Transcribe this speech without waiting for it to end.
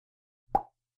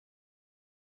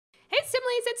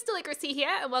Simlies, it's Deligracy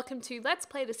here, and welcome to Let's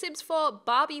Play The Sims 4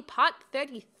 Barbie Part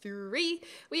 33.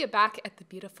 We are back at the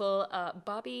beautiful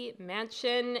Barbie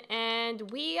mansion,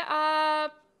 and we are,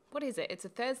 what is it? It's a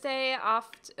Thursday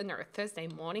Thursday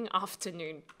morning,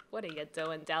 afternoon. What are you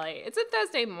doing, Deli? It's a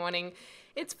Thursday morning.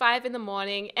 It's 5 in the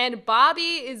morning, and Barbie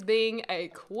is being a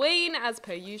queen as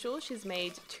per usual. She's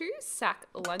made 2 sack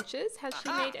lunches. Has she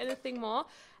made anything more?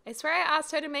 I swear I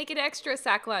asked her to make an extra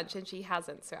sack lunch and she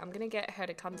hasn't. So I'm going to get her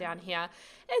to come down here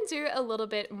and do a little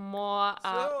bit more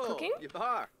cooking.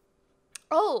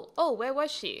 Oh, where was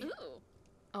she? Ooh.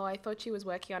 Oh, I thought she was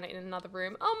working on it in another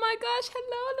room. Oh my gosh,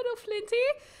 hello little Flinty.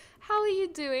 How are you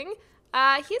doing? He's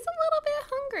a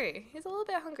little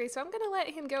bit hungry. So I'm going to let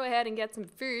him go ahead and get some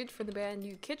food from the brand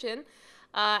new kitchen.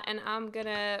 And I'm going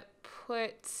to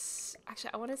put...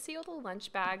 Actually, I want to see all the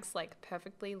lunch bags, like,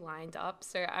 perfectly lined up.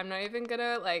 So I'm not even going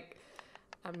to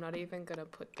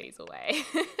put these away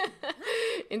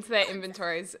into their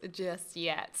inventories just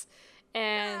yet.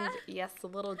 And yes, the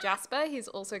little Jasper, he's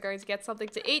also going to get something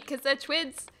to eat because they're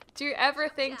twins, do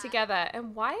everything together.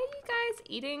 And why are you guys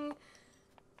eating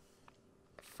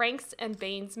Franks and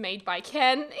beans made by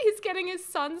Ken? He's getting his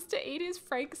sons to eat his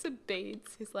Franks and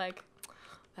beans. He's like...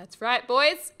 That's right,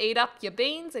 boys. Eat up your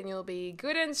beans and you'll be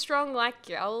good and strong like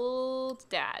your old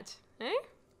dad. Eh?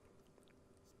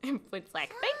 And Flint's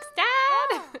like, thanks,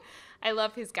 Dad. I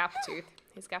love his gap tooth.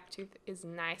 His gap tooth is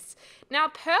nice. Now,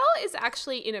 Pearl is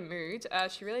actually in a mood.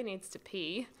 She really needs to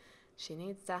pee. She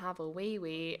needs to have a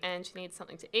wee-wee and she needs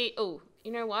something to eat. Oh,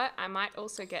 you know what? I might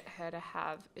also get her to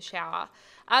have a shower.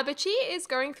 But she is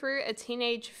going through a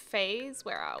teenage phase.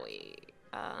 Where are we?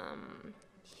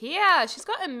 Yeah, she's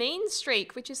got a mean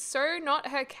streak, which is so not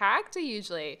her character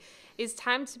usually. It's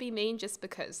time to be mean just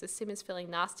because the sim is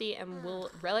feeling nasty and will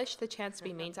relish the chance to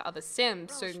be mean to other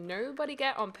sims. So nobody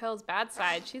get on Pearl's bad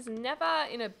side. She's never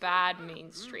in a bad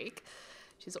mean streak.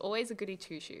 She's always a goody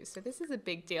two-shoes. So this is a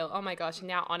big deal. Oh my gosh, and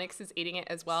now Onyx is eating it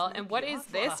as well. And what is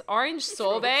this? Orange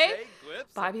sorbet?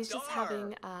 Barbie's just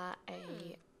having a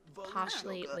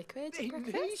partially liquid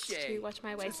breakfast to watch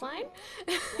my waistline.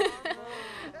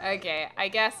 Okay, I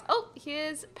guess. Oh,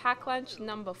 here's pack lunch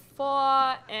number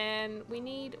 4, and we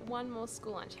need one more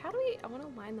school lunch. How do we? I want to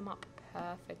line them up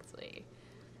perfectly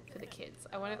for the kids.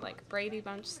 I want it like Brady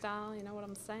Bunch style. You know what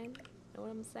I'm saying? Know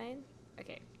what I'm saying?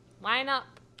 Okay, line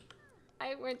up.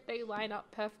 Why won't they line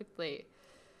up perfectly?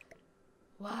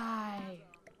 Why?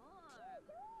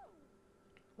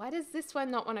 Why does this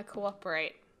one not want to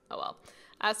cooperate? Oh well.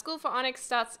 School for Onyx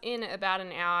starts in about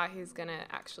an hour. He's going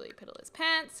to actually piddle his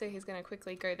pants, so he's going to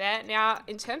quickly go there. Now,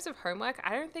 in terms of homework,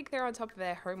 I don't think they're on top of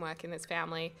their homework in this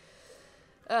family.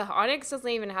 Onyx doesn't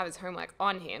even have his homework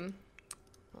on him.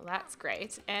 Well, that's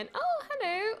great. And, oh,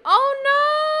 hello.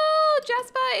 Oh, no!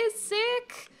 Jasper is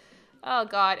sick. Oh,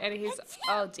 God. And he's,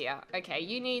 oh, dear. Okay,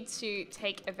 you need to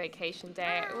take a vacation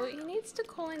day. Well, he needs to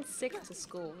call in sick to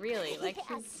school, really. Like,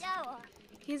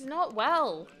 he's not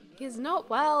well. He's not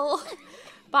well.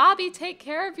 Barbie, take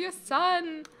care of your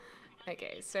son.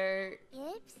 Okay, so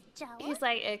he's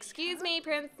like, excuse me,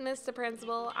 Mr.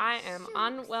 Principal. I am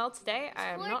unwell today. I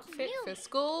am not fit for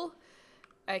school.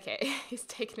 Okay, he's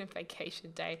taking a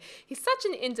vacation day. He's such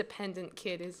an independent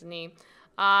kid, isn't he?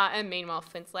 And meanwhile,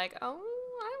 Flint's like, oh,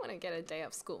 I want to get a day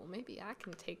off school. Maybe I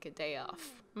can take a day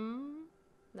off.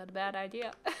 Not a bad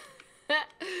idea.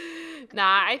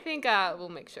 Nah, I think we'll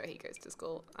make sure he goes to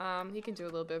school. He can do a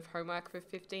little bit of homework for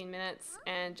 15 minutes.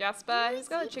 And Jasper, he's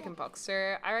got a chicken pox.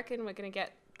 So I reckon we're going to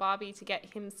get Barbie to get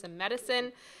him some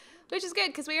medicine, which is good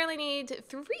because we only need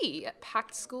 3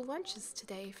 packed school lunches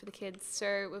today for the kids.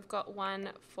 So we've got one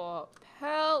for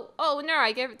Pearl. Oh, no,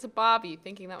 I gave it to Barbie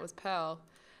thinking that was Pearl.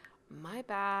 My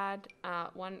bad.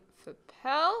 One for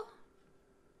Pearl.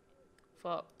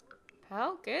 For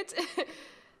Pearl, good.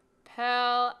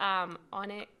 Pearl,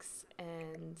 Onyx,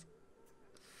 and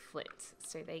Flint.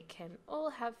 So they can all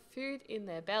have food in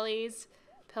their bellies.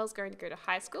 Pearl's going to go to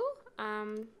high school.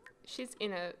 She's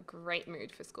in a great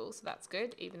mood for school, so that's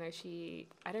good, even though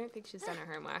I don't think she's done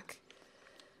her homework.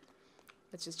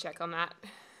 Let's just check on that.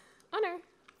 Oh no,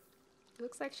 it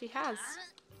looks like she has.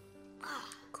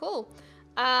 Cool.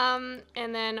 And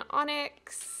then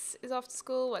Onyx is off to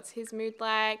school. What's his mood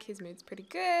like? His mood's pretty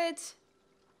good.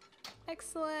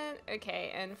 Excellent.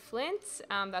 Okay, and Flint,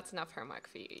 that's enough homework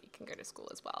for you. You can go to school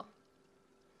as well.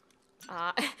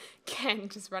 Ken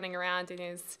just running around in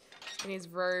his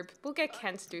robe. We'll get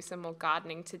Ken to do some more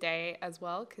gardening today as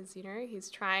well, because, you know,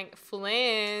 he's trying.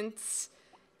 Flint!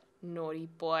 Naughty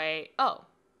boy. Oh.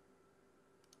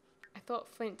 I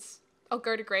thought Flint... Oh,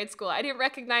 go to grade school. I didn't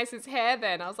recognize his hair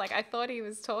then. I was like, I thought he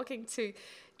was talking to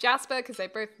Jasper because they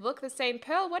both look the same.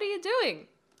 Pearl, what are you doing?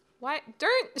 Why?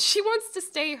 Don't. She wants to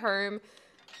stay home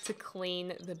to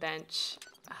clean the bench.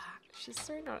 She's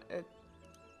so not a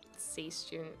C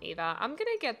student either. I'm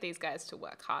gonna get these guys to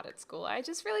work hard at school. I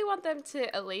just really want them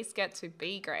to at least get to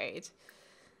B grade.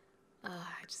 I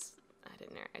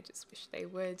don't know. I just wish they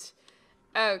would.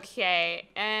 Okay,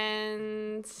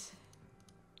 and...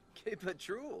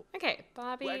 Okay,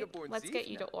 Barbie, let's get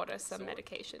you to order some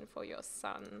medication for your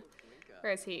son.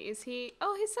 Where is he? Is he...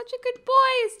 Oh, he's such a good boy.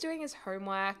 He's doing his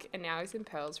homework, and now he's in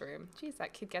Pearl's room. Jeez,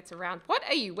 that kid gets around. What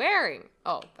are you wearing?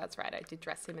 Oh, that's right. I did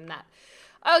dress him in that.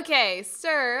 Okay,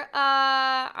 so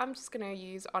I'm just going to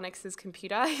use Onyx's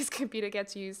computer. His computer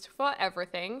gets used for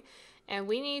everything, and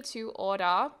we need to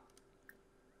order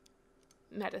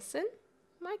medicine.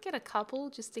 Might get a couple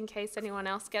just in case anyone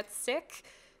else gets sick.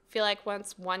 Feel like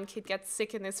once one kid gets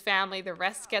sick in this family, the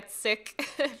rest gets sick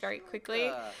very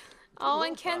quickly. Oh,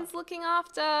 and Ken's looking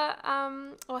after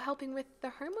or helping with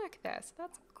the homework there, so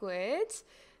that's good.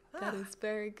 That is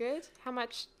very good. How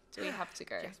much do we have to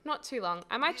go? Not too long.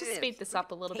 I might just speed this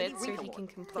up a little bit so he can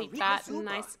complete that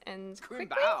nice and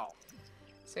quickly.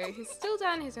 So he's still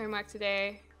done his homework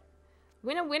today.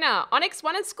 Winner, winner. Onyx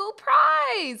won a school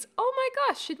prize. Oh my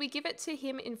gosh. Should we give it to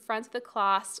him in front of the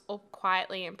class or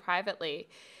quietly and privately?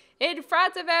 In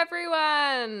front of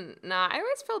everyone. Nah, I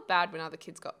always felt bad when other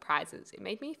kids got prizes. It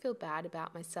made me feel bad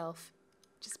about myself.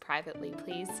 Just privately,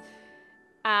 please.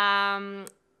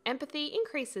 Empathy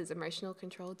increases. Emotional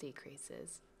control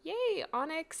decreases. Yay,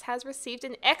 Onyx has received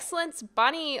an Excellence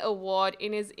Bunny Award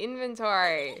in his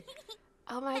inventory.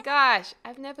 Oh my gosh.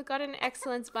 I've never got an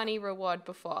Excellence Bunny reward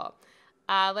before.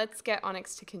 Let's get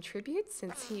Onyx to contribute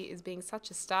since he is being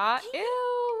such a star.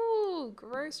 Ew,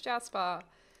 gross, Jasper.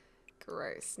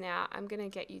 Gross. Now, I'm going to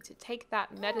get you to take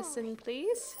that medicine,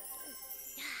 please.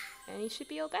 And you should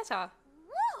be all better.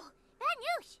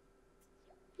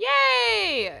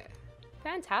 Yay!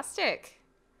 Fantastic.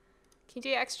 Can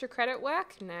you do extra credit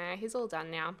work? Nah, he's all done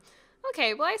now.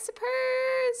 Okay, well, I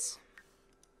suppose...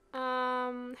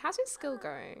 how's his skill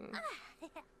going?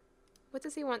 What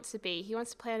does he want to be? He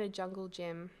wants to play at a jungle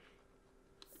gym.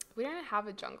 We don't have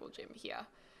a jungle gym here.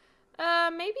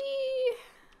 Maybe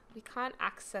we can't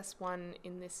access one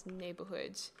in this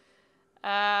neighborhood.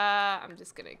 I'm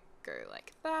just gonna go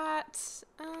like that.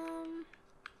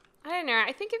 I don't know.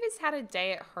 I think if he's had a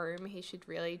day at home, he should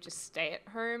really just stay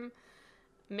at home.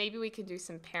 Maybe we can do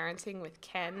some parenting with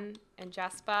Ken and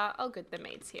Jasper. Oh, good, the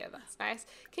maid's here. That's nice.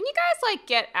 Can you guys, like,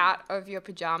 get out of your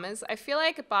pajamas? I feel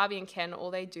like Barbie and Ken,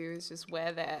 all they do is just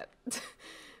wear their,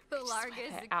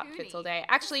 outfits all day.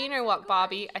 Actually, you know what,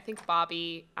 Barbie? I think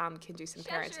Barbie can do some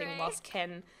parenting whilst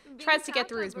Ken tries to get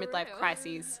through his midlife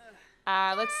crises.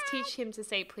 Let's teach him to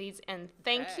say please and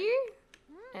thank you.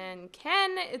 And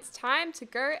Ken, it's time to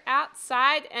go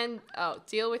outside and,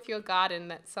 deal with your garden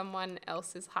that someone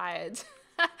else has hired.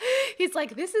 He's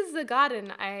like, this is the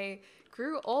garden I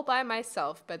grew all by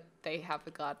myself, but they have a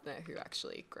gardener who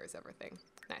actually grows everything.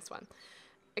 Nice one.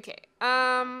 Okay,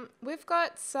 we've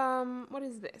got some, what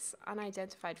is this?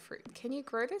 Unidentified fruit. Can you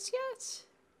grow this yet?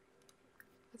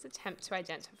 Let's attempt to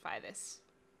identify this.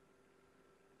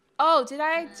 Oh, did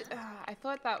I? I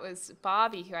thought that was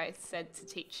Barbie who I said to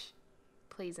teach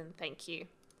please and thank you.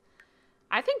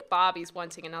 I think Barbie's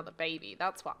wanting another baby.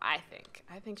 That's what I think.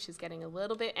 I think she's getting a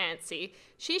little bit antsy.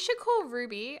 She should call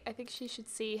Ruby. I think she should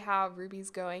see how Ruby's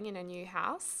going in her new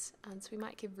house. So we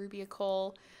might give Ruby a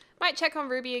call. Might check on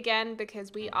Ruby again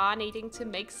because we are needing to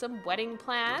make some wedding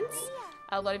plans.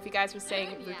 A lot of you guys were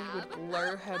saying Ruby would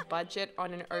blow her budget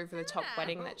on an over-the-top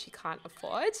wedding that she can't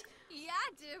afford.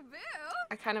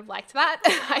 I kind of liked that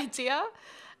idea.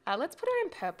 Let's put her in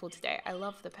purple today. I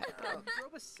love the purple.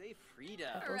 Purple's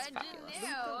fabulous.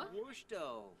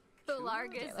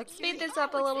 Okay, let's speed this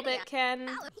up a little bit, Ken.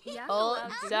 All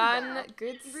done.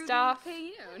 Good stuff.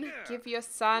 Give your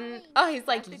son... Oh, he's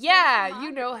like, yeah,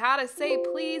 you know how to say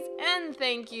please and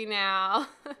thank you now.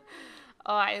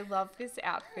 Oh, I love this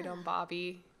outfit on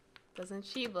Barbie. Doesn't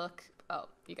she look... Oh,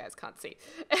 you guys can't see.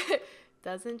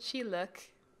 Doesn't she look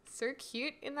so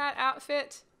cute in that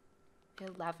outfit? Her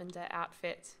lavender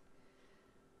outfit.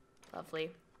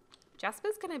 Lovely.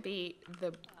 Jasper's gonna be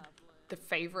the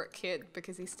favorite kid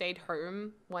because he stayed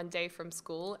home one day from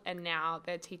school and now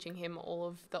they're teaching him all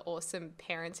of the awesome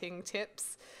parenting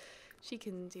tips. She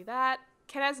can do that.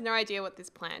 Ken has no idea what this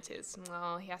plant is.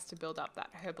 Well, he has to build up that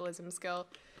herbalism skill.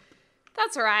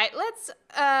 That's all right.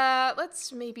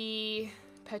 Let's maybe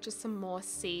purchase some more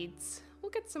seeds.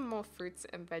 We'll get some more fruits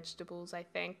and vegetables, I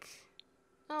think.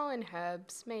 Oh, and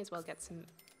herbs. May as well get some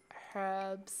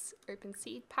herbs. Open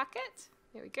seed packet.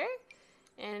 There we go.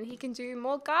 And he can do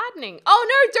more gardening. Oh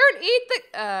no, don't eat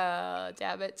the...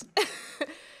 damn it.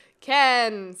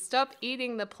 Ken, stop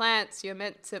eating the plants you're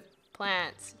meant to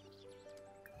plant.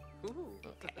 Ooh.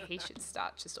 Okay, he should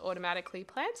start just automatically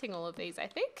planting all of these, I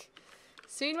think.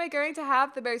 Soon we're going to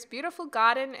have the most beautiful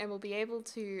garden and we'll be able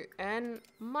to earn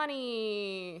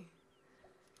money.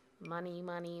 Money,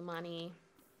 money, money.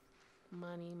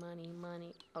 Money, money,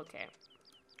 money. Okay.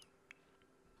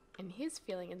 And he's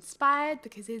feeling inspired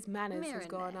because his manners has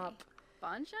gone up.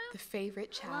 The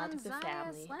favorite child of the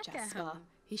family, Jasper.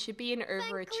 He should be an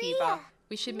overachiever.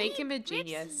 We should make him a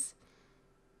genius.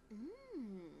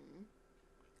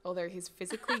 Although he's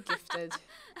physically gifted.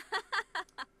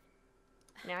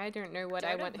 Now I don't know what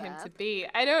I want him to be.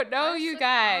 I don't know, you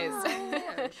guys.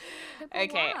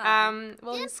 Okay,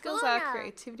 well his skills are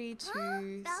creativity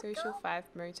 2, social 5,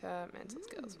 motor, mental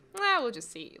skills. Well, we'll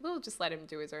just see. We'll just let him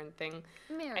do his own thing.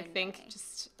 I think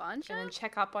just and then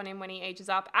check up on him when he ages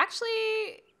up.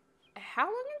 Actually, how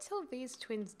long until these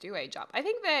twins do age up? I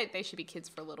think that they should be kids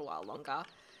for a little while longer.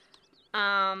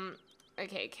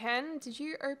 Okay, Ken, did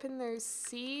you open those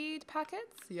seed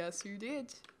packets? Yes, you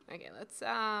did. Okay, let's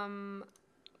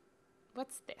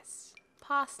what's this?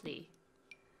 Parsley.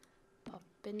 Pop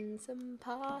in some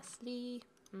parsley.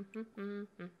 Okay,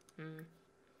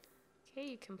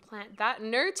 you can plant that.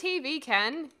 No TV,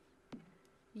 Ken.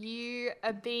 You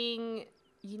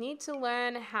need to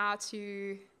learn how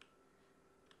to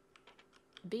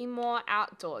be more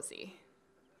outdoorsy.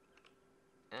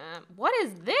 What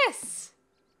is this?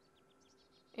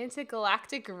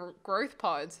 Intergalactic growth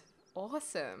pod.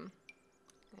 Awesome.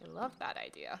 I love that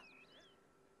idea.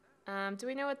 Do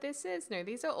we know what this is? No,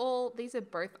 these are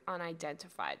both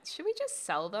unidentified. Should we just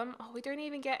sell them? Oh, we don't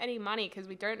even get any money because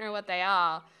we don't know what they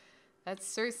are. That's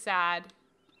so sad.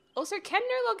 Also, Ken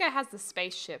no longer has the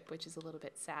spaceship, which is a little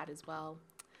bit sad as well.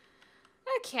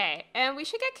 Okay, and we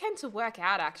should get Ken to work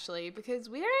out actually because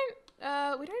we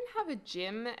don't have a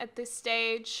gym at this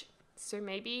stage. So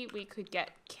maybe we could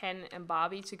get Ken and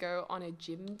Barbie to go on a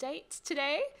gym date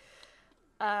today.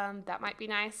 That might be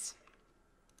nice.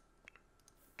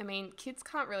 I mean, kids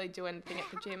can't really do anything at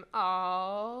the gym.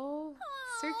 Oh,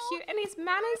 so cute. And his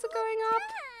manners are going up.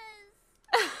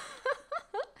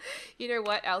 You know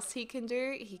what else he can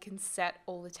do? He can set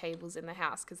all the tables in the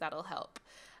house because that'll help.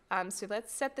 So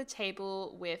let's set the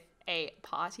table with a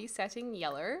party setting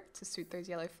yellow to suit those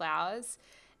yellow flowers.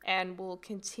 And we'll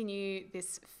continue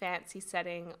this fancy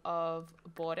setting of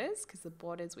borders because the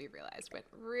borders we realized went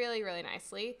really, really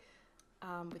nicely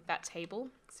with that table.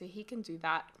 So he can do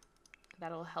that.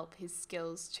 That'll help his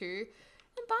skills too.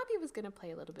 And Barbie was going to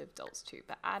play a little bit of dolls too,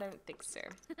 but I don't think so.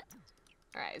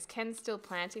 All right, is Ken still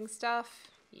planting stuff?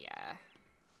 Yeah.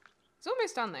 He's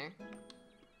almost done there.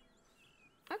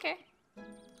 Okay.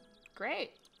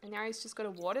 Great. And now he's just got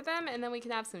to water them and then we can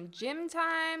have some gym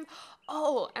time.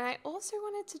 Oh, and I also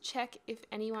wanted to check if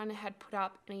anyone had put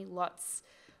up any lots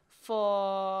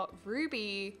for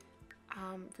Ruby's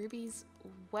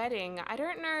wedding. I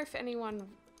don't know if anyone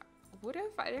would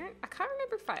have. I can't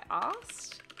remember if I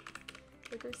asked.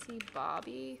 Deligracy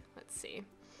Barbie. Let's see.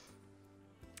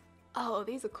 Oh,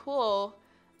 these are cool.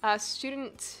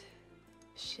 Student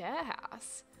share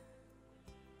house.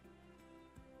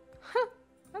 Huh,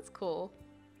 that's cool.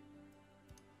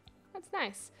 That's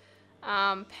nice.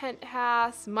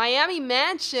 Penthouse, Miami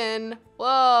Mansion.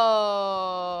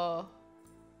 Whoa.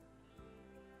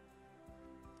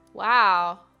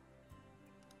 Wow.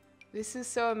 This is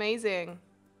so amazing.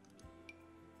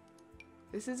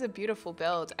 This is a beautiful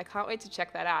build. I can't wait to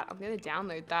check that out. I'm gonna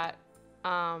download that.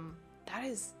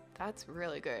 That's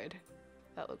really good.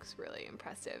 That looks really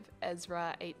impressive.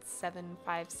 Ezra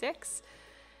 8756.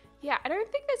 Yeah, I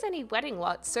don't think there's any wedding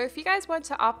lots. So if you guys want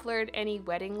to upload any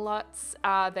wedding lots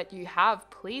that you have,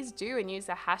 please do and use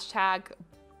the hashtag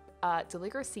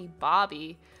Deligracy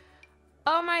Barbie.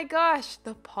 Oh my gosh,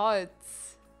 the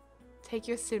pods. Take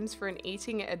your Sims for an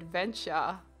eating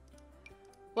adventure.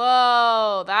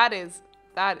 Whoa,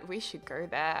 that we should go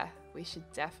there. We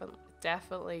should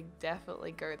definitely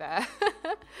go there.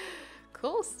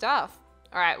 Cool stuff.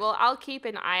 All right, well, I'll keep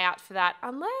an eye out for that,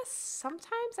 unless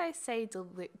sometimes I say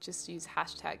just use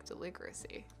hashtag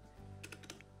Deligracy.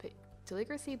 But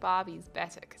Deligracy Barbie's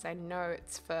better because I know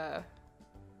it's for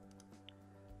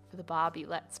the Barbie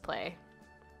Let's Play.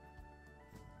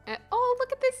 And, oh,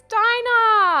 look at this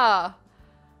diner!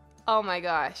 Oh my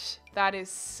gosh, that is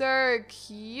so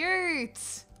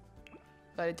cute.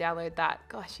 Gotta download that.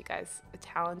 Gosh, you guys are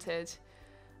talented.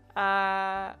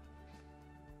 Wow.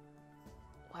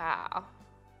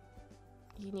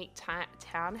 Unique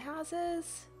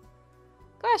townhouses.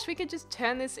 Gosh, we could just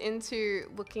turn this into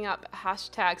looking up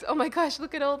hashtags. Oh my gosh,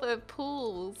 look at all the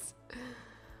pools.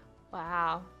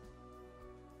 Wow.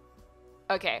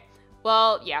 Okay,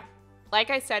 well, yeah. like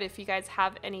I said, if you guys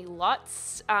have any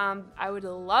lots, I would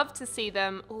love to see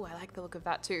them. Oh, I like the look of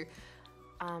that too.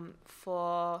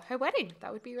 For her wedding.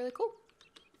 That would be really cool.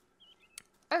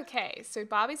 Okay, so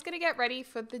Barbie's going to get ready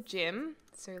for the gym.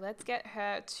 So let's get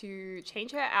her to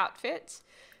change her outfit.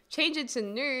 Change it to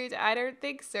nude? I don't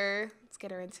think so. Let's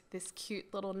get her into this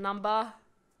cute little number.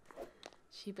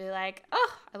 She'd be like,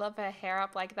 oh, I love her hair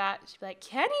up like that. She'd be like,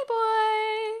 Kenny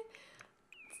boy,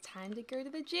 it's time to go to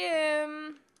the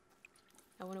gym.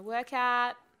 I want to work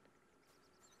out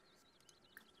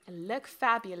and look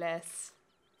fabulous.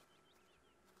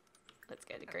 Let's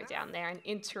go down there and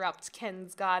interrupt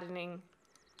Ken's gardening.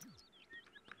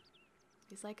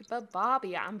 He's like, but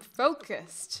Barbie, I'm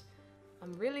focused.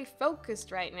 I'm really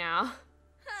focused right now.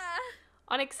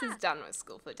 Onyx is done with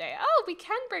school for the day. Oh, we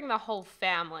can bring the whole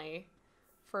family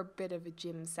for a bit of a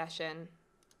gym session.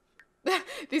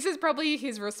 This is probably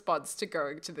his response to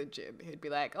going to the gym. He'd be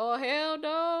like, oh, hell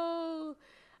no.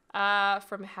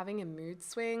 From having a mood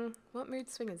swing. What mood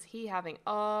swing is he having?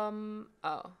 Oh,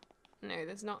 no,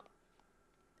 there's not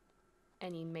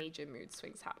any major mood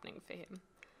swings happening for him.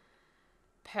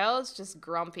 Pearl's just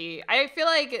grumpy. I feel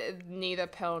like neither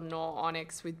Pearl nor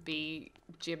Onyx would be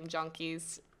gym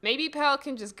junkies. Maybe Pearl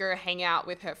can just go hang out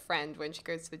with her friend when she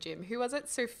goes to the gym. Who was it?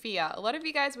 Sophia. A lot of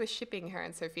you guys were shipping her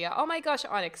and Sophia. Oh my gosh,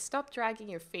 Onyx, stop dragging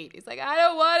your feet. He's like, I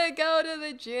don't want to go to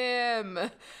the gym.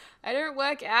 I don't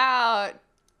work out.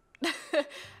 I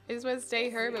just want to stay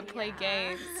home and play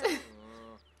games.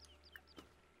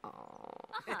 Oh,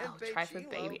 I'll try for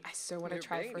baby. I so want to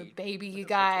try for a baby, you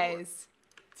guys.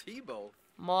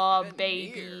 More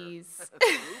babies.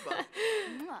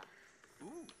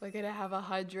 We're gonna have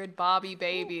 100 Barbie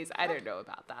babies. I don't know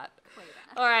about that.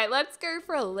 All right, let's go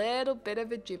for a little bit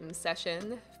of a gym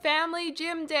session. Family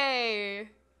gym day.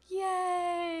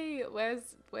 Yay!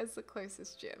 Where's the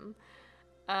closest gym?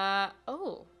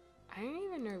 Oh, I don't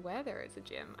even know where there is a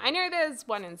gym. I know there's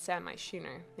one in San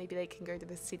Myshuno. Maybe they can go to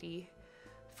the city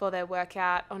for their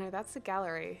workout. Oh no, that's the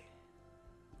gallery.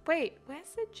 Wait, where's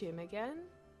the gym again?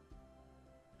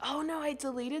 Oh no, I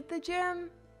deleted the gym.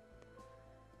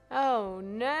 Oh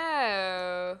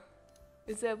no.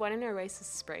 Is there one in Oasis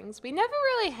Springs? We never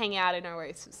really hang out in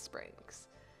Oasis Springs.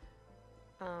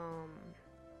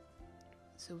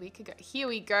 So we could go. Here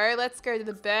we go. Let's go to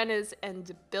the Burners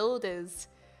and Builders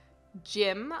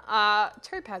gym.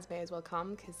 Topaz may as well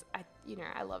come because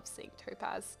I love seeing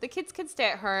Topaz. The kids can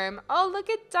stay at home. Oh, look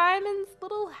at Diamond's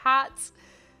little hat.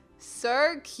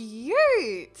 So cute.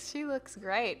 She looks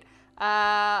great.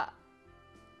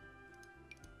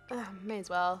 May as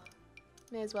well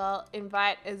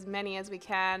invite as many as we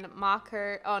can.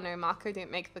 Marco. Oh no, Marco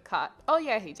didn't make the cut. Oh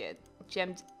yeah, he did.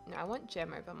 Gem. No, I want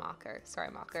Gem over Marco. Sorry,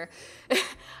 Marco.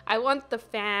 I want the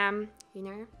family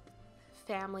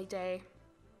day.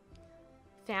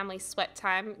 Family sweat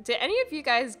time. Did any of you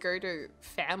guys go to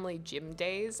family gym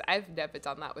days? I've never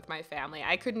done that with my family.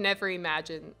 I could never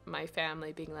imagine my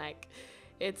family being like,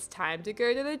 it's time to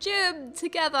go to the gym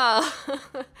together.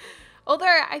 Although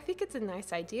I think it's a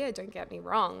nice idea, don't get me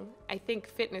wrong. I think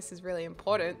fitness is really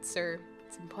important, so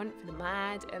it's important for the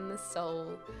mind and the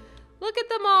soul. Look at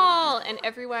them all! And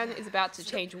everyone is about to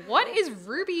change. What is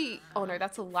Ruby? Oh no,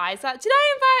 that's Eliza. Did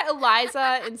I invite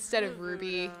Eliza instead of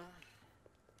Ruby?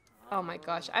 Oh my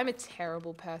gosh, I'm a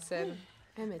terrible person.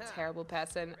 I'm a terrible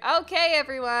person. Okay,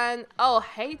 everyone. Oh,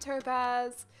 hey,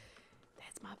 Topaz.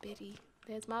 There's my biddy.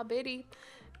 There's my biddy.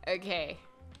 Okay,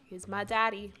 here's my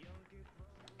daddy.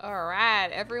 All right,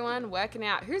 everyone working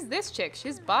out. Who's this chick?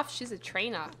 She's buff. She's a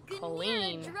trainer.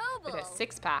 Colleen with her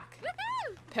six-pack.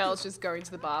 Pearl's just going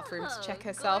to the bathroom to check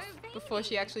herself before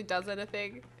she actually does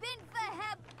anything.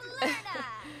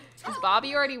 Is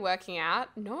Barbie already working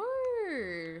out? No.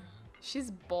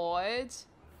 She's bored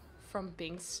from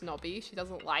being snobby. She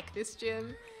doesn't like this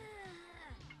gym.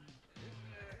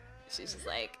 She's just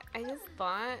like, I just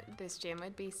thought this gym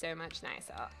would be so much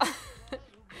nicer.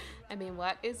 I mean,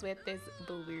 what is with this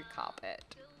blue carpet?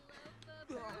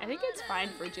 I think it's fine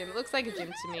for a gym. It looks like a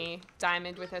gym to me.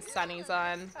 Diamond with her sunnies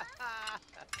on.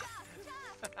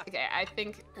 Okay, I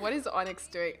think, what is Onyx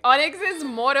doing? Onyx is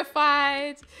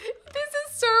mortified. This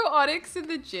is so Onyx in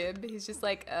the gym. He's just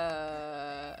like,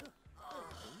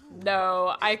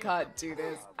 no, I can't do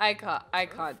this. I can't,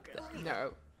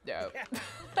 no.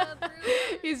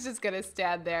 He's just gonna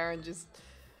stand there and just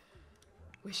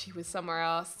wish he was somewhere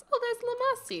else. Oh, there's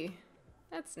Lamasi.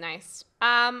 That's nice.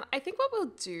 I think what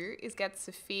we'll do is get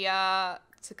Sophia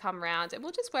to come round and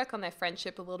we'll just work on their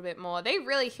friendship a little bit more. They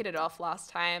really hit it off last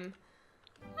time.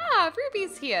 Ah,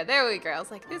 Ruby's here. There we go. I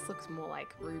was like, this looks more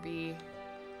like Ruby.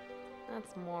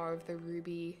 That's more of the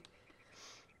Ruby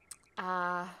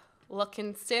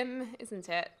looking sim, isn't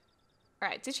it?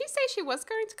 Alright, did she say she was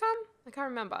going to come? I can't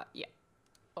remember. Yeah.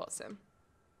 Awesome.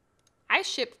 I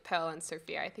ship Pearl and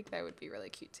Sophia. I think they would be really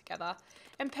cute together.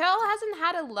 And Pearl hasn't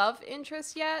had a love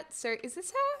interest yet, so is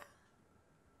this her?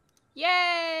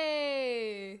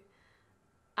 Yay!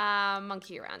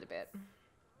 Monkey around a bit.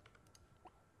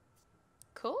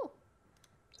 Cool.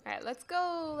 Alright, let's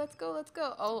go, let's go, let's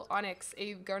go. Oh, Onyx, are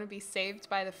you going to be saved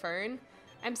by the phone?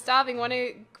 I'm starving. Want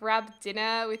to grab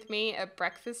dinner with me at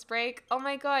breakfast break? Oh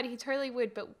my god, he totally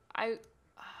would, but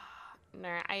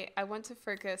no, I want to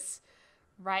focus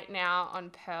right now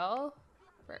on Pearl.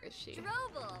 Where is she?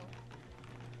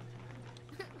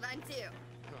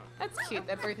 That's cute.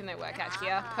 They're both in their workout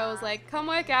gear. Pearl's like, come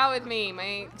work out with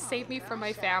me. Save me from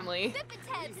my family.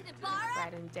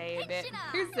 Bright and day a bit.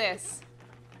 Who's this?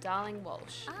 Darling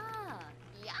Walsh.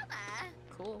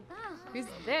 Cool. Who's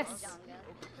this?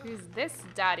 Who's this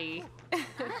daddy?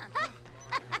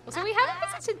 So we haven't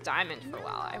visited Diamond for a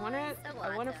while. I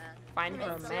wanna find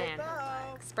her a man.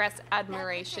 Express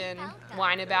admiration.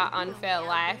 Whine about unfair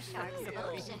life.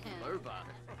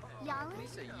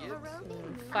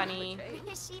 Funny.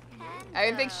 I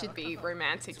don't think she'd be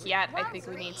romantic yet. I think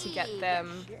we need to get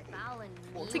them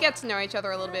to get to know each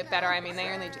other a little bit better. I mean, they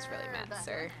only just really met,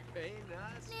 so.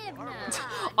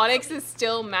 Onyx is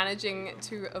still managing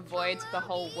to avoid the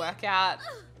whole workout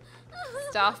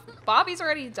stuff. Barbie's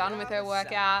already done with her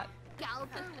workout. Oh,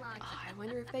 I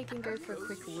wonder if they can go for a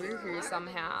quick woohoo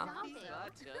somehow.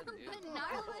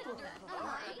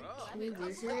 Can we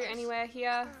woohoo anywhere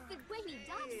here?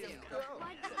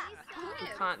 You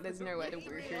can't, there's nowhere to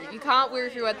woohoo. You can't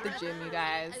woohoo at the gym, you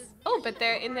guys. Oh, but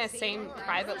they're in their same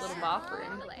private little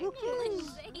bathroom.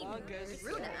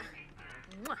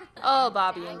 Oh,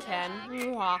 Barbie and Ken.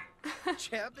 Mwah.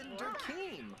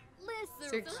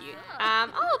 So cute.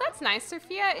 Oh, that's nice.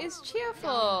 Sophia is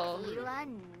cheerful.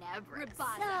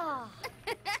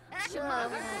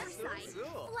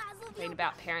 Complain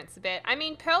about parents a bit. I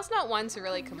mean, Pearl's not one to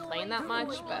really complain that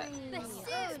much, but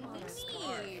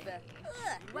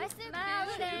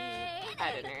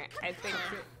I don't know. I think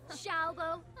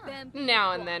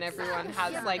now and then everyone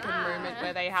has like a moment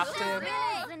where they have to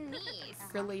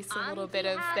release a little bit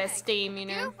of their steam, you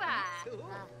know.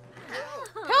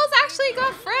 Pearl's actually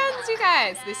got friends, you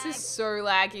guys. This is so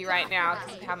laggy right now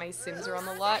because of how many Sims are on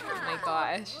the lot. Oh my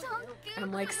gosh.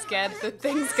 I'm like scared that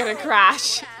thing's gonna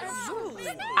crash.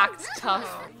 Act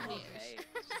tough.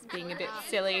 Just being a bit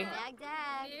silly.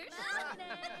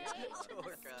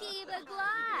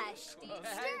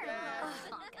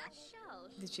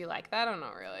 Did you like that or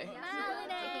not really?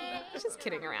 Just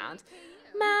kidding around.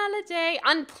 Maladay.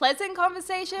 Unpleasant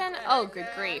conversation? Oh, good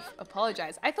grief.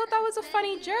 Apologize. I thought that was a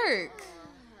funny joke.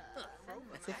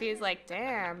 Sophia's like,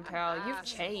 damn, Pearl, you've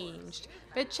changed.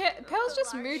 But Pearl's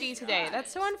just moody today.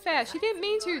 That's so unfair. She didn't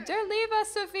mean to. Don't leave us,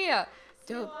 Sophia.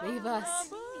 Don't leave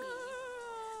us.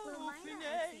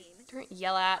 Don't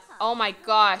yell at. Oh my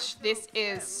gosh, this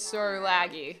is so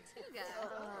laggy.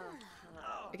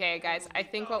 Okay, guys, I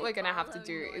think what we're gonna have to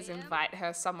do is invite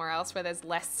her somewhere else where there's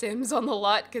less Sims on the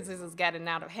lot because this is getting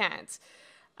out of hand.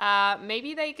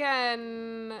 Maybe they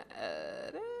can...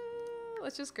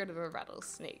 let's just go to the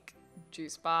Rattlesnake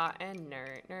Juice Bar. And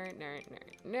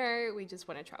no. We just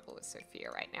want to travel with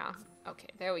Sophia right now. Okay,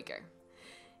 there we go.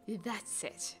 That's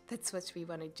it. That's what we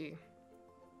want to do.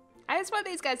 I just want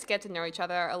these guys to get to know each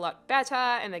other a lot better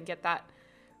and then get that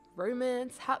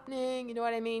romance happening, you know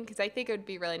what I mean? Because I think it would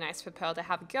be really nice for Pearl to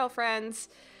have girlfriends,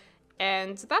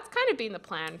 and that's kind of been the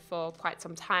plan for quite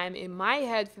some time in my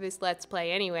head for this Let's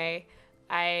Play anyway.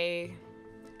 I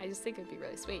just think it would be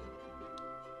really sweet.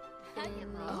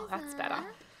 Oh, that's better.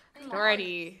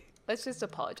 Alrighty, let's just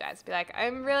apologize. Be like,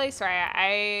 I'm really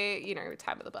sorry, you know,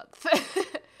 time of the month.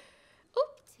 Oh,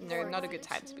 no, not a good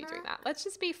time to be doing that. Let's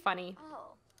just be funny.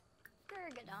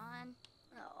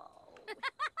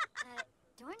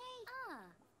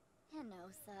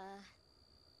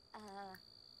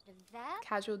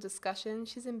 Casual discussion.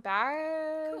 She's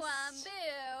embarrassed.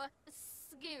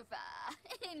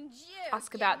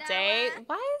 Ask about date.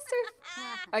 Why is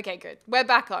there... Okay, good. We're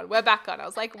back on. We're back on. I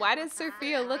was like, why does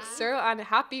Sophia look so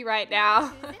unhappy right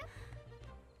now?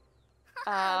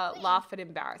 Laugh at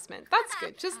embarrassment. That's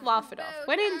good. Just laugh it off.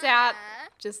 When in doubt,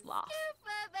 just laugh.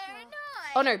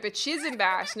 Oh no, but she's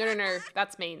embarrassed. No.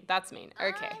 That's mean. That's mean.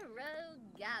 Okay.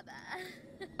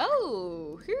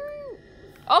 Oh, who?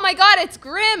 Oh my god, it's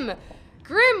Grim!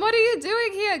 Grim, what are you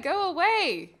doing here? Go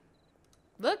away!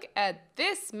 Look at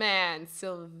this man,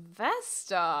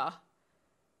 Sylvester.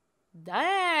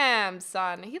 Damn,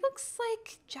 son. He looks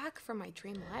like Jack from my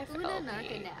dream life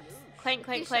LP. Clank,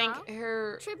 clank, clank.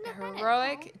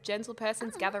 Heroic, gentle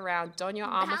persons gather round. Don your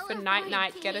armor for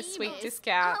night-night. Get a sweet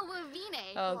discount.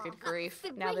 Oh, good grief.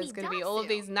 Now there's going to be all of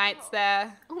these knights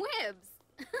there. Wibs.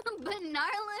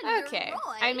 Benarland. Okay.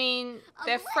 I mean,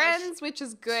 they're friends, which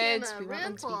is good. We want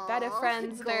them to be better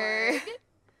friends, though.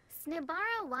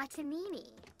 Snibara Watanini.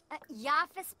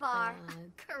 Yafispar.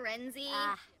 Karenzi.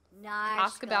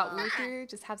 Ask about Woohoo.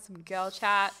 Just have some girl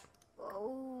chat.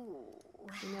 Oh.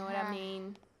 You know what I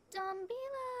mean?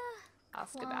 Dombila.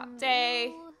 Ask about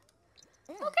Day.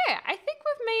 Okay, I think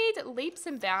we've made leaps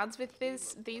and bounds with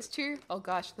these two. Oh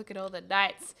gosh, look at all the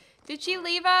knights. Did she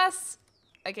leave us?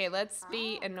 Okay, let's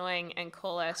be annoying and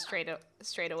call her straight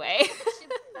away.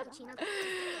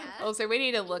 Also, we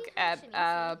need to look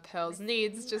at Pearl's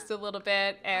needs just a little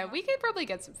bit, and we could probably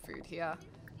get some food here.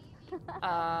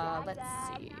 Let's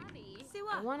see.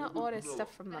 I want to order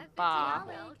stuff from the bar.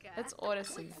 Let's order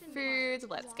some food.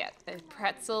 Let's get a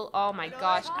pretzel. Oh my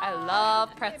gosh, I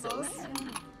love pretzels.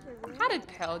 How did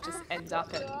Pearl just end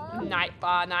up at night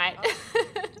bar night?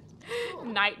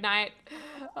 Night.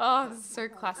 Oh, this is so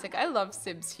classic. I love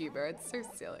Sims humor. It's so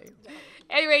silly.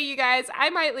 Anyway, you guys, I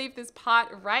might leave this part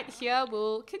right here.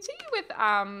 We'll continue with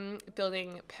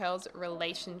building Pearl's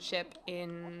relationship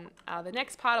in the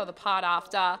next part or the part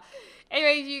after.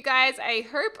 Anyway, you guys, I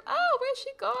hope... Oh, where's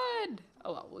she gone?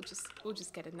 Oh, well, we'll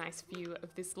just get a nice view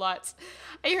of this lot.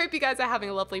 I hope you guys are having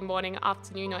a lovely morning,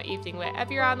 afternoon, or evening,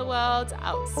 wherever you are in the world.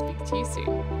 I will speak to you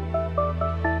soon.